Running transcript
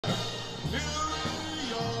Alright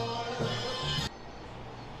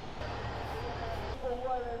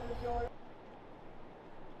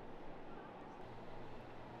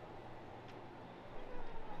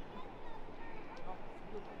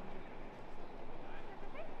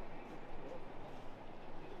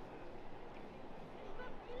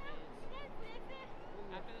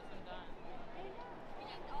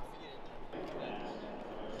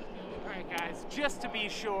guys, just to be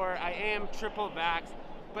sure, I am triple vaxxed,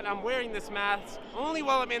 but I'm wearing this mask only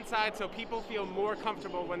while I'm inside so people feel more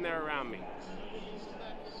comfortable when they're around me.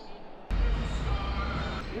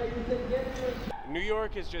 New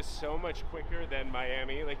York is just so much quicker than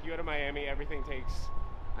Miami. Like, you go to Miami, everything takes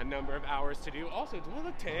a number of hours to do. Also, do I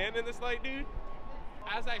look tan in this light, dude?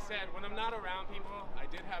 As I said, when I'm not around people, I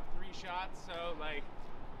did have 3 shots, so like,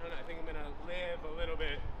 I don't know, I think I'm gonna live a little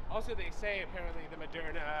bit. Also, they say apparently the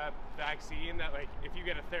Moderna vaccine that like if you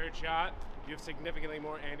get a 3rd shot, you have significantly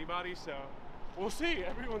more antibodies, so we'll see.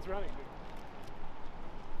 Everyone's running.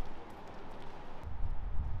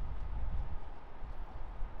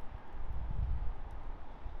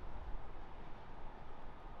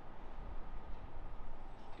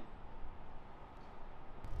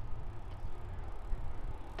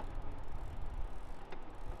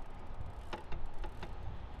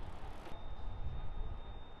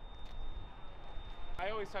 I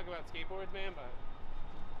always talk about skateboards, man, but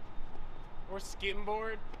or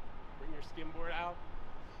skimboard. Bring your skimboard out.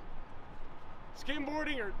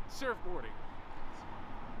 Skimboarding or surfboarding.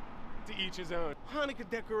 To each his own. Hanukkah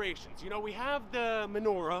decorations. You know, we have the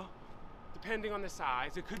menorah. Depending on the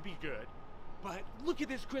size, it could be good. But look at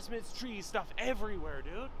this Christmas tree stuff everywhere,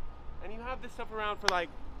 dude. And you have this stuff around for like,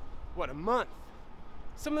 what, a month?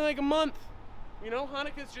 Something like a month. You know,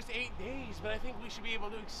 Hanukkah's just 8 days, but I think we should be able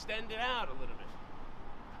to extend it out a little bit.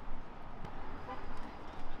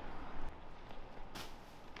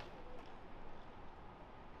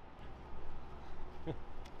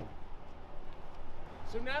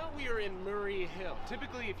 So now we are in Murray Hill.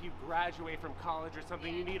 Typically, if you graduate from college or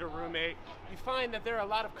something, you need a roommate. You find that there are a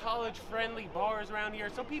lot of college-friendly bars around here,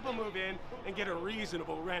 so people move in and get a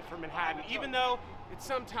reasonable rent for Manhattan, even though it's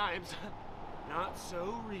sometimes not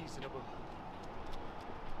so reasonable.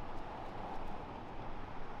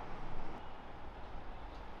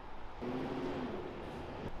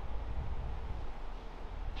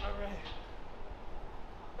 All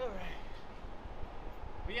right.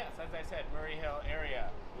 But yes, as I said, Murray Hill area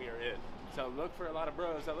we are in. So look for a lot of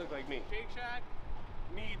bros that look like me. Shake Shack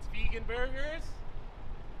needs vegan burgers.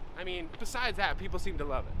 I mean, besides that, people seem to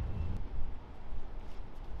love it.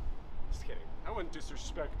 Just kidding. I wouldn't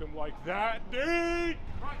disrespect them like that, dude!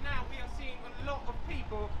 Right now, we are seeing a lot of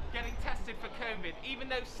people getting tested for COVID. Even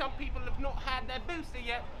though some people have not had their booster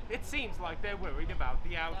yet, it seems like they're worried about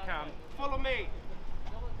the outcome. Follow me.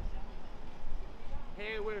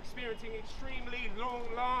 Here we're experiencing extremely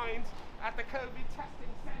long lines at the COVID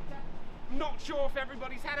testing center. Not sure if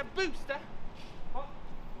everybody's had a booster, but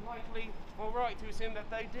likely all right to assume that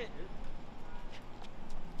they did.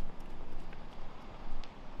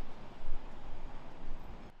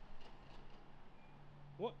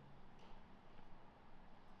 What?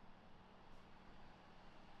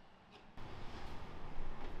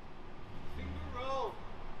 Finger roll.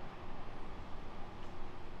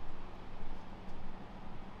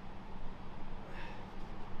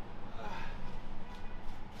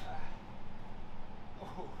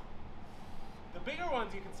 The bigger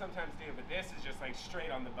ones you can sometimes do, but this is just like straight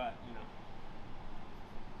on the butt, you know.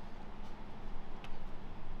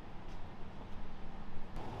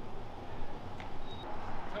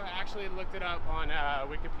 So I actually looked it up on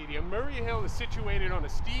Wikipedia. Murray Hill is situated on a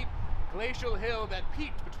steep glacial hill that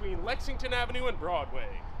peaked between Lexington Avenue and Broadway.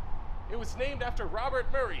 It was named after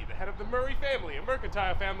Robert Murray, the head of the Murray family, a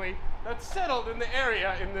mercantile family that settled in the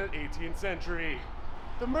area in the 18th century.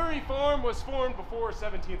 The Murray Farm was formed before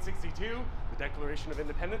 1762, the Declaration of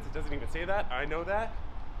Independence. It doesn't even say that, I know that.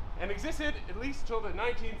 And existed at least till the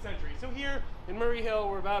 19th century. So here in Murray Hill,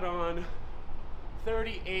 we're about on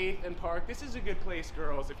 38th and Park. This is a good place,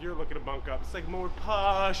 girls, if you're looking to bunk up. It's like more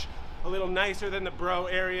posh, a little nicer than the bro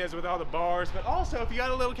areas with all the bars. But also, if you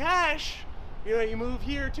got a little cash, you know, you move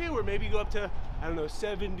here too, or maybe you go up to, I don't know,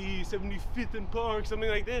 75th and Park, something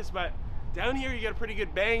like this. But down here, you get a pretty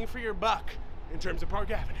good bang for your buck in terms of Park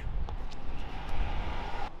Avenue.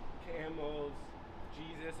 Camels,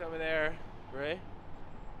 Jesus over there, right?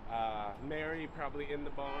 Mary probably in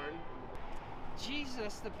the barn.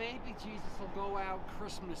 Jesus, the baby Jesus, will go out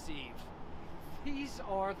Christmas Eve. These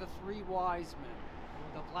are the 3 wise men.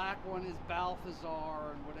 The black one is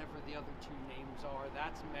Balthazar, and whatever the other 2 names are,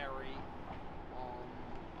 that's Mary.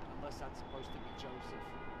 Unless that's supposed to be Joseph.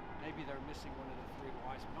 Maybe maybe they're missing one of the three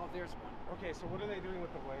wise men. Oh, there's one. Okay, so what are they doing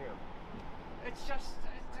with the lamb? It's just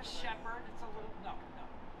it's a shepherd. It's a little no.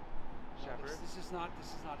 Shepherd? This is not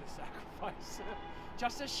a sacrifice.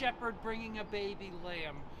 Just a shepherd bringing a baby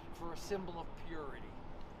lamb for a symbol of purity.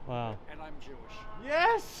 Wow. And I'm Jewish.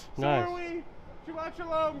 Yes! So Nice. are we! Shabbat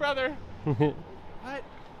shalom, brother! What?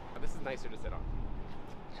 This is nicer to sit on.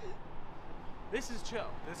 This is chill.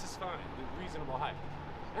 This is fine. Reasonable height.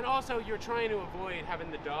 And also, you're trying to avoid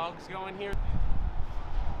having the dogs go in here.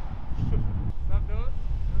 Stop doing?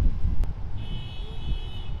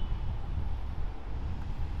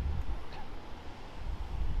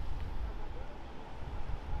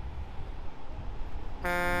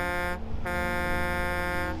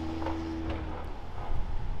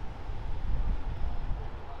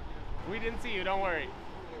 We didn't see you, don't worry.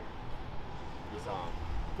 You saw him.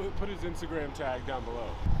 Put his Instagram tag down below.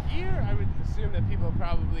 Here, I would assume that people are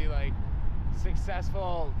probably like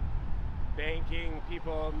successful banking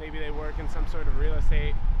people. Maybe they work in some sort of real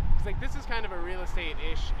estate. Because like this is kind of a real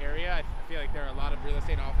estate-ish area. I feel like there are a lot of real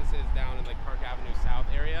estate offices down in like Park Avenue South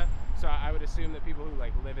area. So I would assume that people who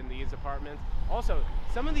like live in these apartments. Also,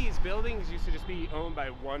 some of these buildings used to just be owned by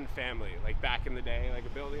one family, like back in the day, like a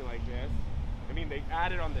building like this. I mean, they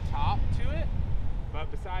added on the top to it, but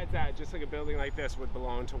besides that, just like a building like this would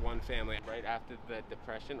belong to one family. Right after the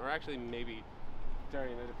Depression, or actually maybe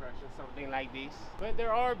during the Depression, something like this. But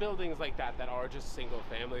there are buildings like that that are just single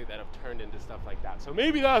family that have turned into stuff like that. So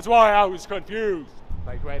maybe that's why I was confused.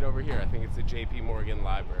 Like right over here, I think it's the JP Morgan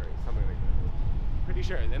Library, something like that. Pretty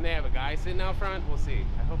sure. Then they have a guy sitting out front. We'll see.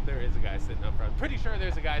 I hope there is a guy sitting out front. Pretty sure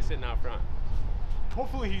there's a guy sitting out front.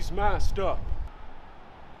 Hopefully he's masked up.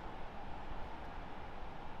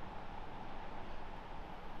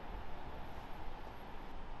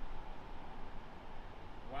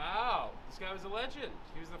 Wow, this guy was a legend.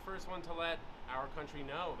 He was the first one to let our country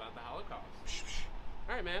know about the Holocaust.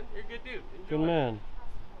 All right, man, you're a good dude. Enjoy. Good man.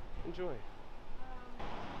 Enjoy.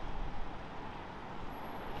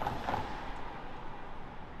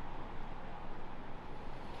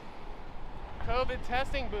 COVID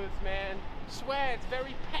testing booths, man. Swear, it's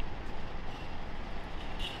very packed.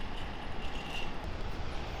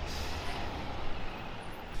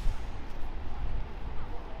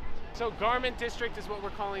 So Garment District is what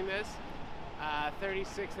we're calling this.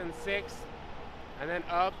 36th and 6th. And then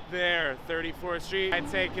up there, 34th Street. I'd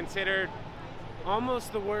say considered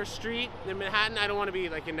almost the worst street in Manhattan. I don't want to be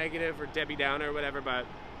like a negative or Debbie Downer or whatever, but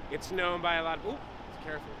it's known by a lot of, ooh,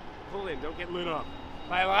 careful, pull in, don't get lit up.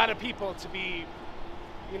 By a lot of people to be,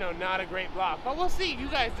 you know, not a great block. But we'll see, you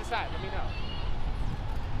guys decide, let me know.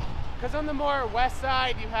 Because on the more west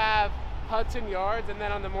side, you have Hudson Yards, and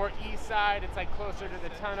then on the more east side, it's like closer to the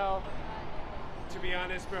tunnel. To be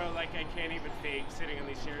honest, bro, like I can't even fake sitting on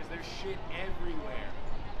these chairs. There's shit everywhere.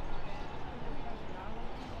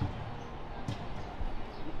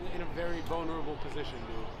 In a very vulnerable position,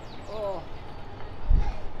 dude. Oh.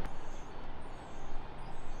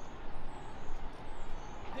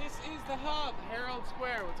 This is the hub, Herald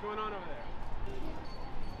Square. What's going on over there?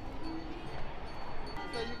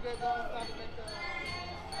 So you go stop and make the...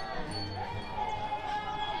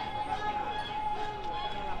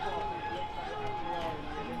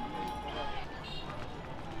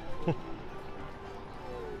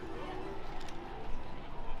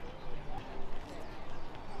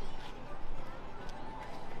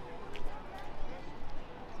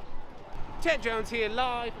 Ted Jones here,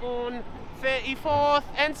 live on 34th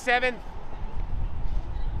and 7th.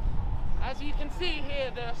 As you can see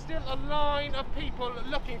here, there's still a line of people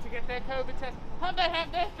looking to get their COVID test. Have they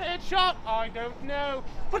had their third shot? I don't know,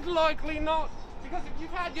 but likely not, because if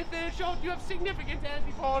you've had your third shot, you have significant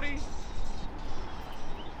antibodies.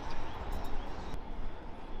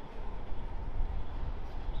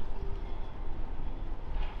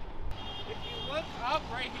 Look up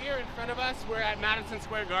right here in front of us. We're at Madison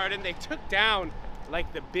Square Garden. They took down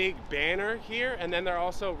like the big banner here, and then they're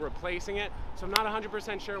also replacing it. So I'm not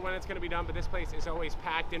 100% sure when it's going to be done, but this place is always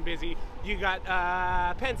packed and busy. You got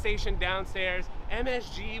Penn Station downstairs,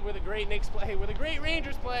 MSG where the great Knicks play, where the great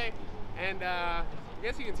Rangers play, and I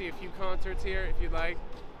guess you can see a few concerts here if you'd like.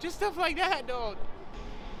 Just stuff like that, dog.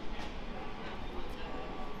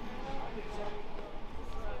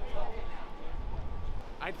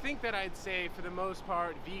 I think that I'd say, for the most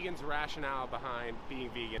part, vegans' rationale behind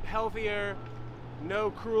being vegan. Healthier,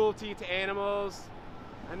 no cruelty to animals,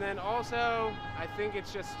 and then also, I think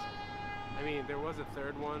it's just, I mean, there was a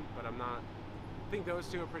third one, but I'm not, I think those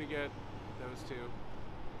two are pretty good, those two.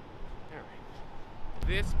 All right.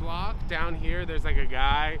 This block down here, there's like a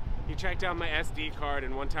guy, he checked out my SD card,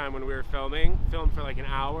 and one time when we were filmed for like an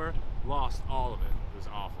hour, lost all of it. It was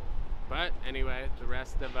awful. But anyway, the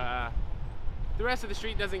rest of the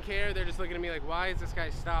street doesn't care. They're just looking at me like, why is this guy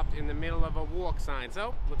stopped in the middle of a walk sign?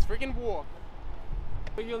 So let's freaking walk.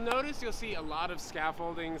 But you'll notice, you'll see a lot of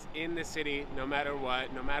scaffoldings in the city, no matter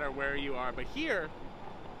what, no matter where you are. But here,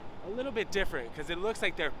 a little bit different, because it looks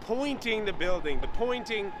like they're pointing the building. The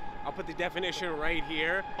pointing, I'll put the definition right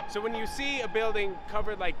here. So when you see a building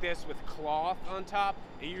covered like this with cloth on top,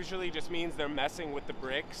 it usually just means they're messing with the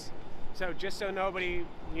bricks. So just so nobody,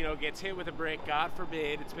 you know, gets hit with a brick, God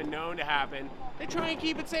forbid, it's been known to happen, they try and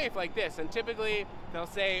keep it safe like this. And typically they'll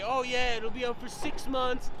say, oh yeah, it'll be up for 6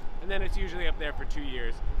 months, and then it's usually up there for 2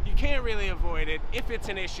 years. You can't really avoid it. If it's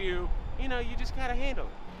an issue, you know, you just gotta handle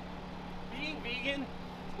it. Being vegan,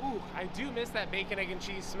 ooh, I do miss that bacon, egg, and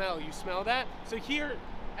cheese smell. You smell that? So here,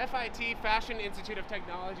 FIT, Fashion Institute of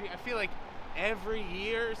Technology, I feel like every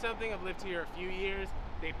year or something, I've lived here a few years,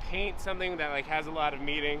 they paint something that like has a lot of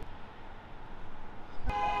meaning.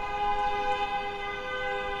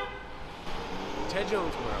 Ted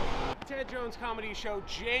Jones World. Ted Jones Comedy Show,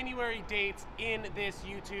 January dates in this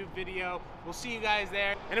YouTube video. We'll see you guys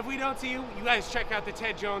there. And if we don't see you, you guys check out the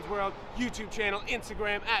Ted Jones World YouTube channel,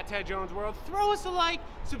 Instagram @Ted Jones World. Throw us a like,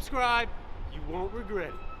 subscribe. You won't regret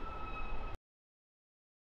it.